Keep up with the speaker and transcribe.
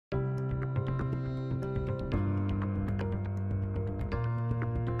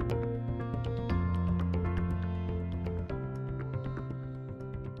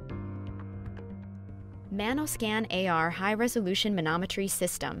ManoScan AR High-Resolution Manometry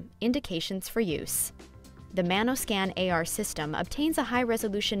System, Indications for Use. The ManoScan AR system obtains a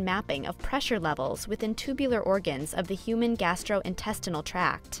high-resolution mapping of pressure levels within tubular organs of the human gastrointestinal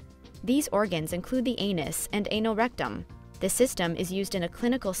tract. These organs include the anus and anal rectum. The system is used in a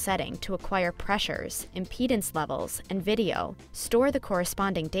clinical setting to acquire pressures, impedance levels, and video, store the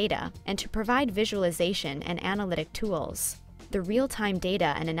corresponding data, and to provide visualization and analytic tools. The real-time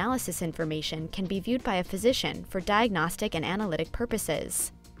data and analysis information can be viewed by a physician for diagnostic and analytic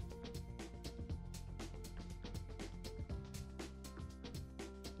purposes.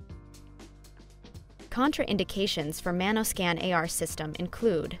 Contraindications for ManoScan AR system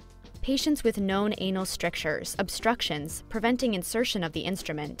include patients with known anal strictures, obstructions, preventing insertion of the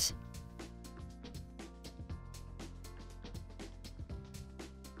instrument.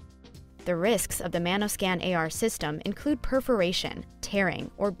 The risks of the ManoScan AR system include perforation, tearing,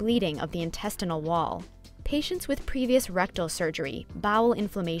 or bleeding of the intestinal wall. Patients with previous rectal surgery, bowel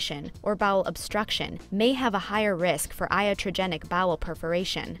inflammation, or bowel obstruction may have a higher risk for iatrogenic bowel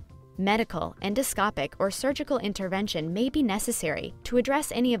perforation. Medical, endoscopic, or surgical intervention may be necessary to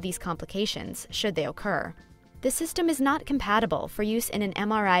address any of these complications should they occur. The system is not compatible for use in an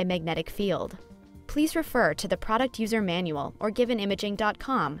MRI magnetic field. Please refer to the product user manual or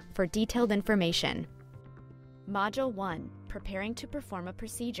givenimaging.com for detailed information. Module 1. Preparing to perform a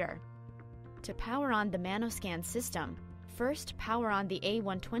procedure. To power on the ManoScan system, first power on the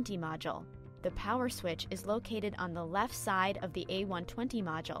A120 module. The power switch is located on the left side of the A120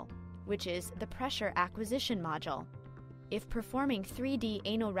 module, which is the pressure acquisition module. If performing 3D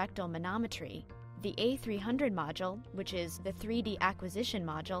anorectal manometry, the A300 module, which is the 3D acquisition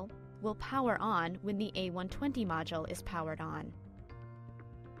module, will power on when the A120 module is powered on.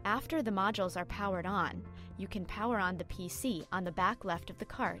 After the modules are powered on, you can power on the PC on the back left of the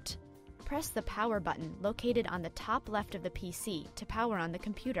cart. Press the power button located on the top left of the PC to power on the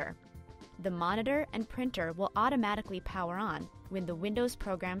computer. The monitor and printer will automatically power on when the Windows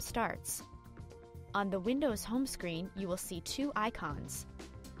program starts. On the Windows home screen, you will see two icons.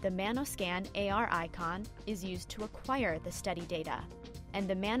 The ManoScan AR icon is used to acquire the study data, and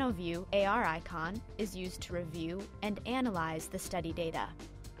the ManoView AR icon is used to review and analyze the study data.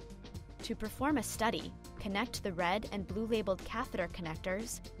 To perform a study, connect the red and blue labeled catheter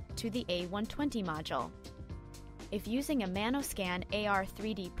connectors to the A120 module. If using a ManoScan AR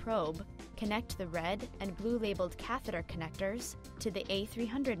 3D probe, connect the red and blue labeled catheter connectors to the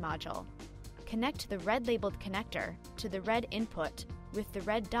A300 module. Connect the red labeled connector to the red input with the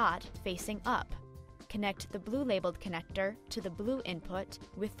red dot facing up. Connect the blue labeled connector to the blue input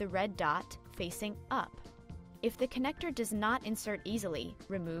with the red dot facing up. If the connector does not insert easily,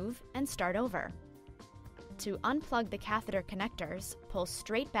 remove and start over. To unplug the catheter connectors, pull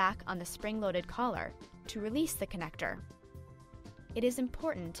straight back on the spring-loaded collar to release the connector. It is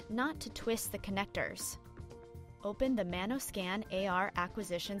important not to twist the connectors. Open the ManoScan AR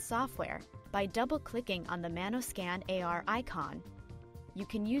acquisition software by double-clicking on the ManoScan AR icon. You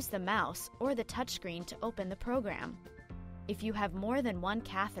can use the mouse or the touchscreen to open the program. If you have more than one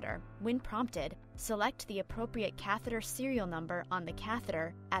catheter, when prompted, select the appropriate catheter serial number on the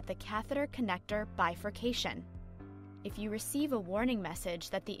catheter at the catheter connector bifurcation. If you receive a warning message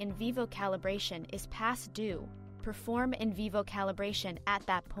that the in vivo calibration is past due, perform in vivo calibration at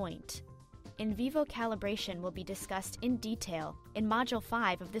that point. In vivo calibration will be discussed in detail in Module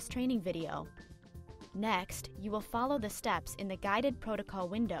 5 of this training video. Next, you will follow the steps in the guided protocol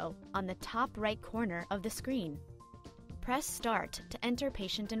window on the top right corner of the screen. Press Start to enter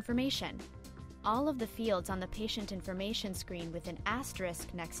patient information. All of the fields on the patient information screen with an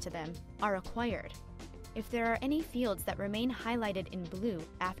asterisk next to them are acquired. If there are any fields that remain highlighted in blue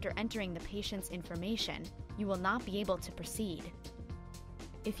after entering the patient's information, you will not be able to proceed.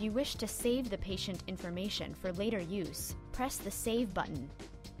 If you wish to save the patient information for later use, press the Save button.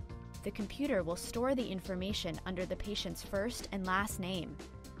 The computer will store the information under the patient's first and last name.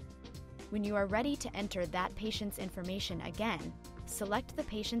 When you are ready to enter that patient's information again, select the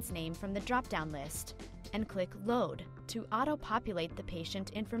patient's name from the drop-down list and click Load to auto-populate the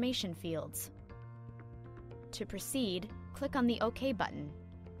patient information fields. To proceed, click on the OK button.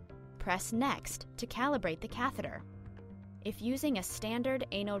 Press Next to calibrate the catheter. If using a standard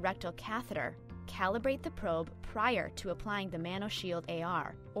anorectal catheter, calibrate the probe prior to applying the ManoShield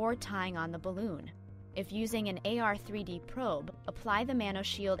AR or tying on the balloon. If using an AR 3D probe, apply the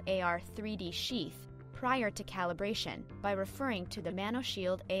ManoShield AR 3D sheath prior to calibration by referring to the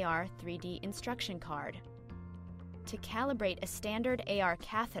ManoShield AR 3D instruction card. To calibrate a standard AR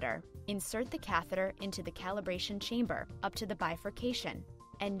catheter, insert the catheter into the calibration chamber up to the bifurcation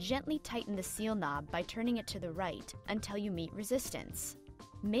and gently tighten the seal knob by turning it to the right until you meet resistance.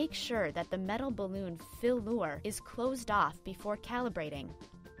 Make sure that the metal balloon fill lure is closed off before calibrating.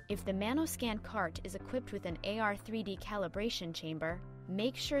 If the ManoScan cart is equipped with an AR 3D calibration chamber,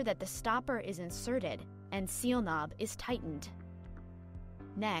 make sure that the stopper is inserted and seal knob is tightened.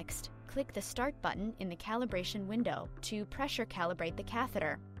 Next, click the Start button in the calibration window to pressure calibrate the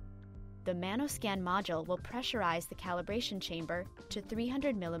catheter. The ManoScan module will pressurize the calibration chamber to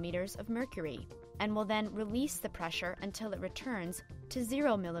 300 millimeters of mercury and will then release the pressure until it returns to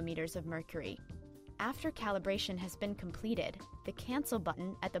 0 millimeters of mercury. After calibration has been completed, the Cancel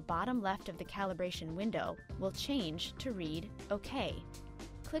button at the bottom left of the calibration window will change to read OK.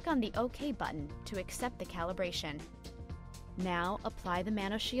 Click on the OK button to accept the calibration. Now apply the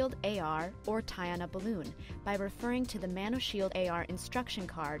ManoShield AR or tie on a balloon by referring to the ManoShield AR instruction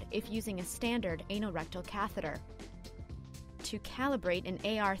card if using a standard anorectal catheter. To calibrate an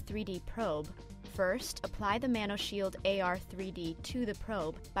AR 3D probe, first apply the ManoShield AR 3D to the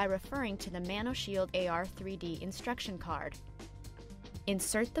probe by referring to the ManoShield AR 3D instruction card.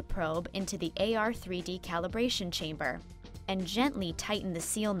 Insert the probe into the AR 3D calibration chamber and gently tighten the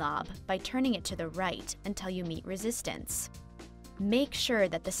seal knob by turning it to the right until you meet resistance. Make sure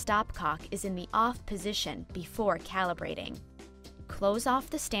that the stopcock is in the off position before calibrating. Close off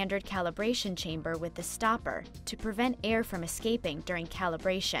the standard calibration chamber with the stopper to prevent air from escaping during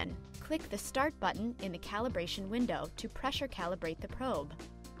calibration. Click the Start button in the calibration window to pressure calibrate the probe.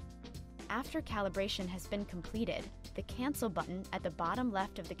 After calibration has been completed, the Cancel button at the bottom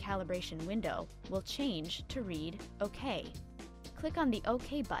left of the calibration window will change to read OK. Click on the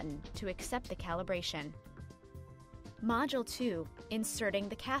OK button to accept the calibration. Module 2. Inserting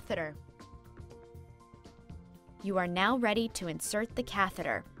the catheter. You are now ready to insert the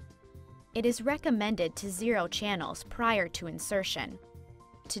catheter. It is recommended to zero channels prior to insertion.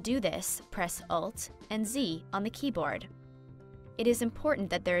 To do this, press Alt and Z on the keyboard. It is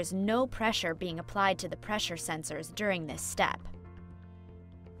important that there is no pressure being applied to the pressure sensors during this step.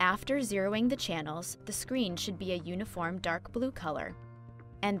 After zeroing the channels, the screen should be a uniform dark blue color,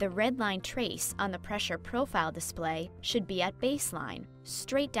 and the red line trace on the pressure profile display should be at baseline,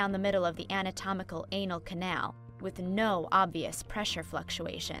 straight down the middle of the anatomical anal canal, with no obvious pressure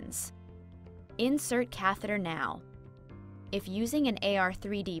fluctuations. Insert catheter now. If using an AR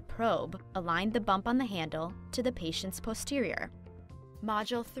 3D probe, align the bump on the handle to the patient's posterior.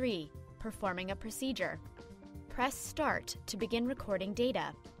 Module 3. Performing a procedure. Press Start to begin recording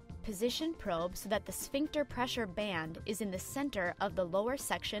data. Position probe so that the sphincter pressure band is in the center of the lower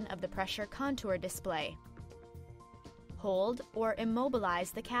section of the pressure contour display. Hold or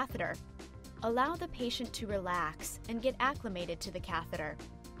immobilize the catheter. Allow the patient to relax and get acclimated to the catheter.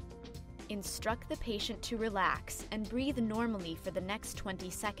 Instruct the patient to relax and breathe normally for the next 20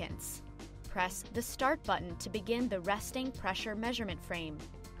 seconds. Press the Start button to begin the resting pressure measurement frame.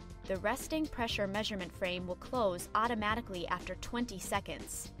 The resting pressure measurement frame will close automatically after 20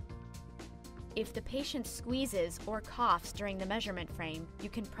 seconds. If the patient squeezes or coughs during the measurement frame, you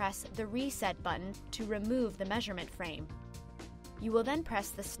can press the Reset button to remove the measurement frame. You will then press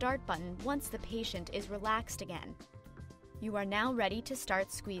the Start button once the patient is relaxed again. You are now ready to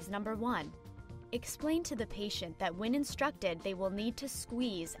start squeeze number 1. Explain to the patient that when instructed, they will need to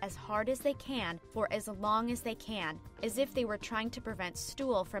squeeze as hard as they can for as long as they can, as if they were trying to prevent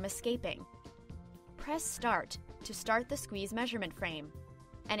stool from escaping. Press Start to start the squeeze measurement frame,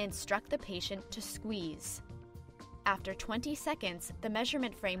 and instruct the patient to squeeze. After 20 seconds, the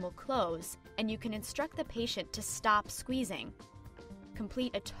measurement frame will close, and you can instruct the patient to stop squeezing.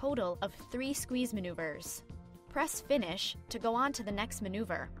 Complete a total of 3 squeeze maneuvers. Press Finish to go on to the next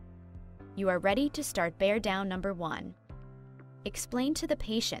maneuver. You are ready to start bear down number 1. Explain to the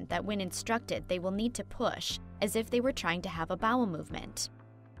patient that when instructed, they will need to push as if they were trying to have a bowel movement.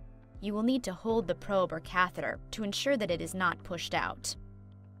 You will need to hold the probe or catheter to ensure that it is not pushed out.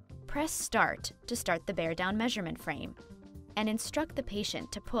 Press Start to start the bear down measurement frame, and instruct the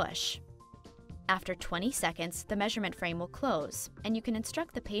patient to push. After 20 seconds, the measurement frame will close, and you can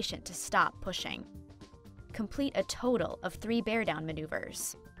instruct the patient to stop pushing. Complete a total of 3 bear down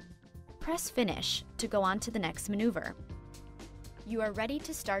maneuvers. Press Finish to go on to the next maneuver. You are ready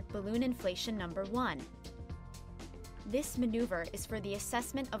to start balloon inflation number 1. This maneuver is for the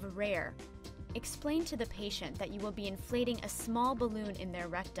assessment of rare. Explain to the patient that you will be inflating a small balloon in their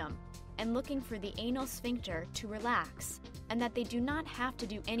rectum and looking for the anal sphincter to relax, and that they do not have to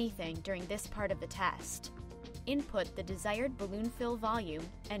do anything during this part of the test. Input the desired balloon fill volume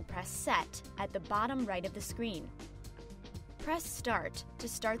and press Set at the bottom right of the screen. Press Start to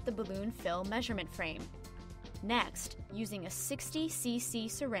start the balloon fill measurement frame. Next, using a 60 cc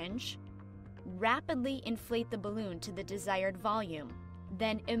syringe, rapidly inflate the balloon to the desired volume,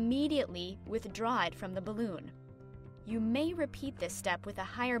 then immediately withdraw it from the balloon. You may repeat this step with a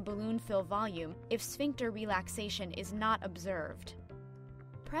higher balloon fill volume if sphincter relaxation is not observed.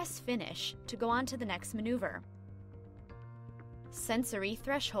 Press Finish to go on to the next maneuver. Sensory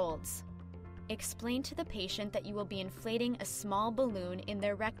thresholds. Explain to the patient that you will be inflating a small balloon in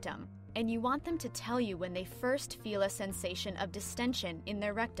their rectum, and you want them to tell you when they first feel a sensation of distension in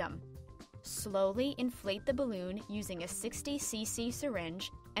their rectum. Slowly inflate the balloon using a 60 cc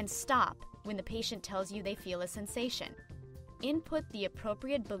syringe and stop when the patient tells you they feel a sensation. Input the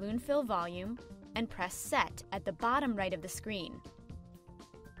appropriate balloon fill volume and press Set at the bottom right of the screen.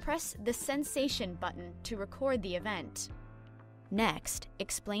 Press the Sensation button to record the event. Next,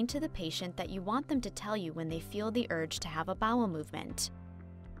 explain to the patient that you want them to tell you when they feel the urge to have a bowel movement.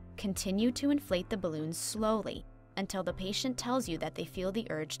 Continue to inflate the balloon slowly until the patient tells you that they feel the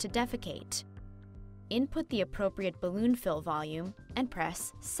urge to defecate. Input the appropriate balloon fill volume and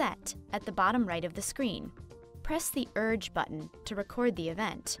press Set at the bottom right of the screen. Press the Urge button to record the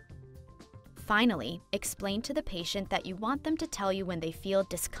event. Finally, explain to the patient that you want them to tell you when they feel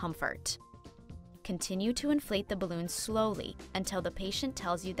discomfort. Continue to inflate the balloon slowly until the patient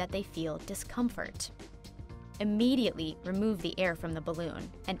tells you that they feel discomfort. Immediately remove the air from the balloon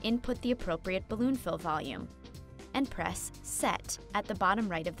and input the appropriate balloon fill volume, and press Set at the bottom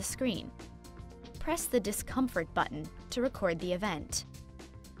right of the screen. Press the Discomfort button to record the event.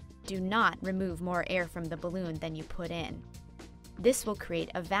 Do not remove more air from the balloon than you put in. This will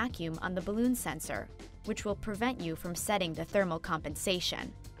create a vacuum on the balloon sensor, which will prevent you from setting the thermal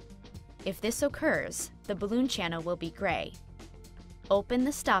compensation. If this occurs, the balloon channel will be gray. Open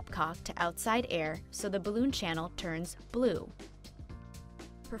the stopcock to outside air so the balloon channel turns blue.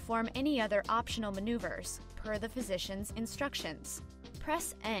 Perform any other optional maneuvers per the physician's instructions.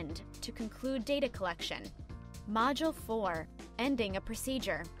 Press End to conclude data collection. Module 4, Ending a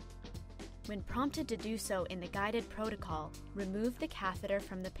procedure. When prompted to do so in the guided protocol, remove the catheter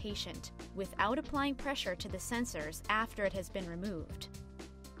from the patient without applying pressure to the sensors after it has been removed.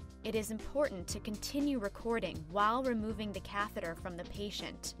 It is important to continue recording while removing the catheter from the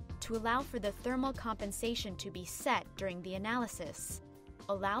patient to allow for the thermal compensation to be set during the analysis.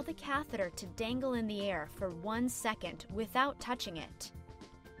 Allow the catheter to dangle in the air for 1 second without touching it.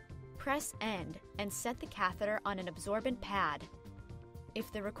 Press End and set the catheter on an absorbent pad.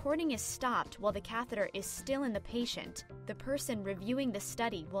 If the recording is stopped while the catheter is still in the patient, the person reviewing the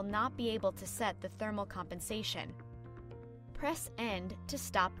study will not be able to set the thermal compensation. Press End to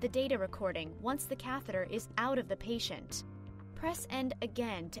stop the data recording once the catheter is out of the patient. Press End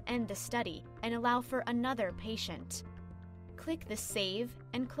again to end the study and allow for another patient. Click the Save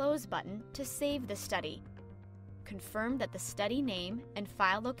and Close button to save the study. Confirm that the study name and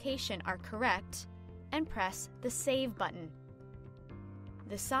file location are correct, and press the Save button.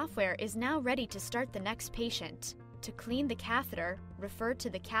 The software is now ready to start the next patient. To clean the catheter, refer to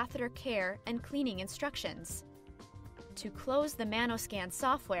the catheter care and cleaning instructions. To close the ManoScan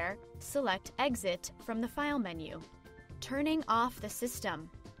software, select Exit from the File menu. Turning off the system.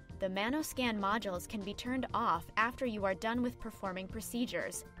 The ManoScan modules can be turned off after you are done with performing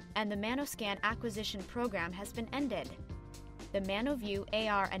procedures, and the ManoScan acquisition program has been ended. The ManoView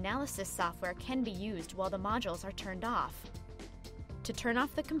AR analysis software can be used while the modules are turned off. To turn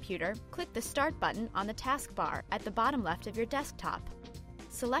off the computer, click the Start button on the taskbar at the bottom left of your desktop.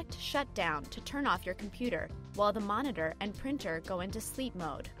 Select Shutdown to turn off your computer while the monitor and printer go into sleep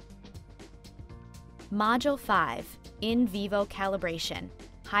mode. Module 5, In Vivo Calibration,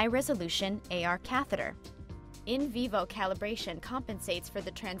 High-Resolution AR Catheter. In vivo calibration compensates for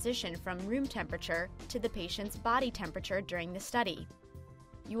the transition from room temperature to the patient's body temperature during the study.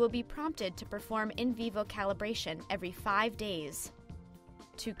 You will be prompted to perform in vivo calibration every 5 days.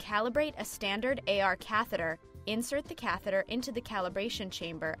 To calibrate a standard AR catheter, insert the catheter into the calibration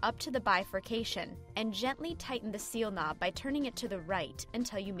chamber up to the bifurcation and gently tighten the seal knob by turning it to the right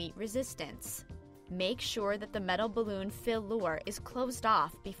until you meet resistance. Make sure that the metal balloon fill lure is closed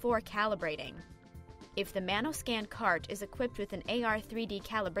off before calibrating. If the ManoScan cart is equipped with an AR 3D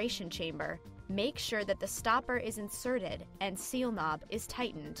calibration chamber, make sure that the stopper is inserted and seal knob is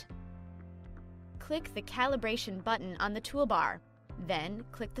tightened. Click the Calibration button on the toolbar. Then,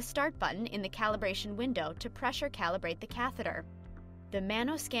 click the Start button in the calibration window to pressure calibrate the catheter. The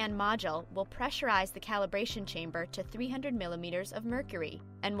ManoScan module will pressurize the calibration chamber to 300 millimeters of mercury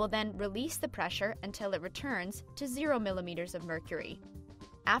and will then release the pressure until it returns to 0 millimeters of mercury.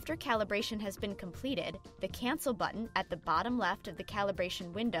 After calibration has been completed, the Cancel button at the bottom left of the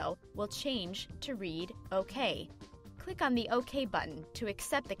calibration window will change to read OK. Click on the OK button to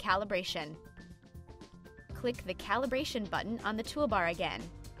accept the calibration. Click the Calibration button on the toolbar again.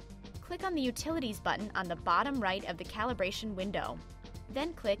 Click on the Utilities button on the bottom right of the calibration window.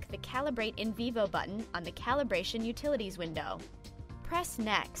 Then click the Calibrate in Vivo button on the Calibration Utilities window. Press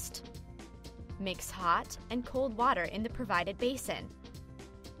Next. Mix hot and cold water in the provided basin.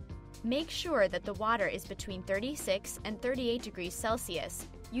 Make sure that the water is between 36 and 38 degrees Celsius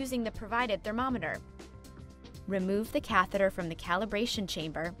using the provided thermometer. Remove the catheter from the calibration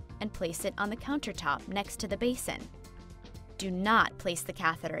chamber and place it on the countertop next to the basin. Do not place the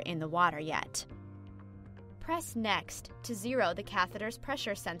catheter in the water yet. Press Next to zero the catheter's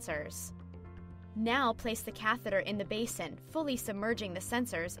pressure sensors. Now place the catheter in the basin, fully submerging the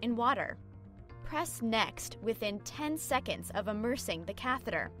sensors in water. Press Next within 10 seconds of immersing the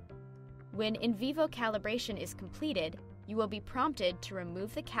catheter. When in vivo calibration is completed, you will be prompted to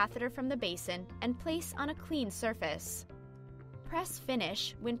remove the catheter from the basin and place on a clean surface. Press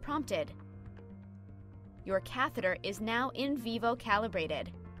Finish when prompted. Your catheter is now in vivo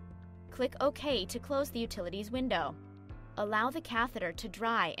calibrated. Click OK to close the Utilities window. Allow the catheter to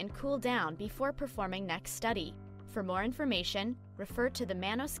dry and cool down before performing next study. For more information, refer to the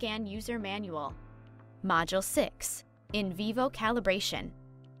ManoScan User Manual. Module 6. In Vivo Calibration.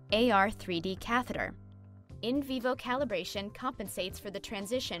 AR 3D Catheter. In vivo calibration compensates for the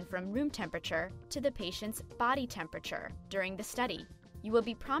transition from room temperature to the patient's body temperature during the study. You will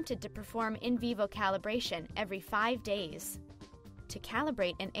be prompted to perform in vivo calibration every 5 days. To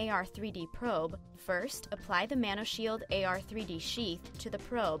calibrate an AR 3D probe, first apply the ManoShield AR 3D sheath to the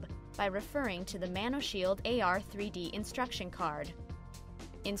probe by referring to the ManoShield AR 3D instruction card.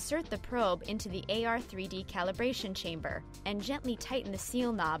 Insert the probe into the AR 3D calibration chamber and gently tighten the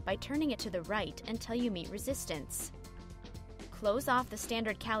seal knob by turning it to the right until you meet resistance. Close off the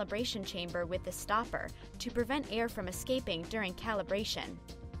standard calibration chamber with the stopper to prevent air from escaping during calibration.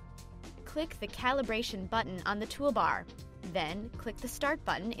 Click the Calibration button on the toolbar. Then, click the Start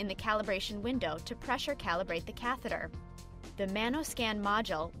button in the calibration window to pressure calibrate the catheter. The ManoScan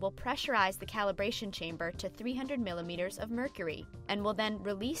module will pressurize the calibration chamber to 300 millimeters of mercury and will then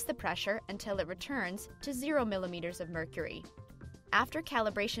release the pressure until it returns to 0 millimeters of mercury. After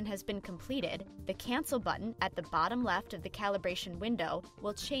calibration has been completed, the Cancel button at the bottom left of the calibration window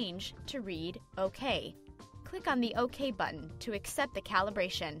will change to read OK. Click on the OK button to accept the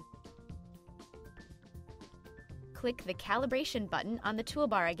calibration. Click the Calibration button on the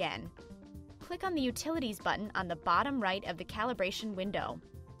toolbar again. Click on the Utilities button on the bottom right of the calibration window.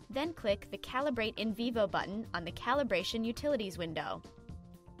 Then click the Calibrate in Vivo button on the Calibration Utilities window.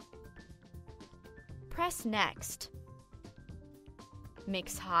 Press Next.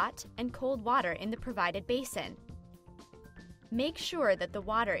 Mix hot and cold water in the provided basin. Make sure that the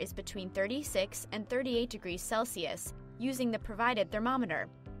water is between 36 and 38 degrees Celsius using the provided thermometer.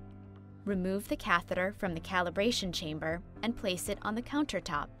 Remove the catheter from the calibration chamber and place it on the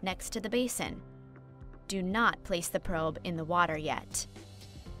countertop next to the basin. Do not place the probe in the water yet.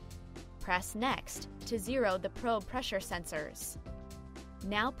 Press Next to zero the probe pressure sensors.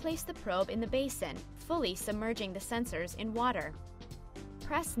 Now place the probe in the basin, fully submerging the sensors in water.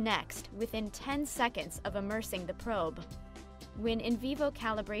 Press Next within 10 seconds of immersing the probe. When in vivo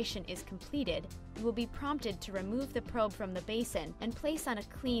calibration is completed, you will be prompted to remove the probe from the basin and place on a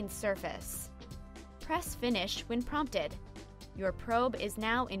clean surface. Press Finish when prompted. Your probe is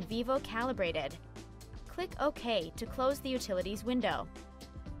now in vivo calibrated. Click OK to close the Utilities window.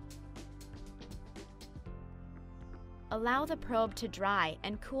 Allow the probe to dry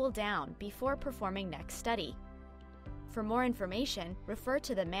and cool down before performing next study. For more information, refer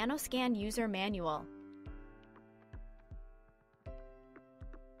to the ManoScan User Manual.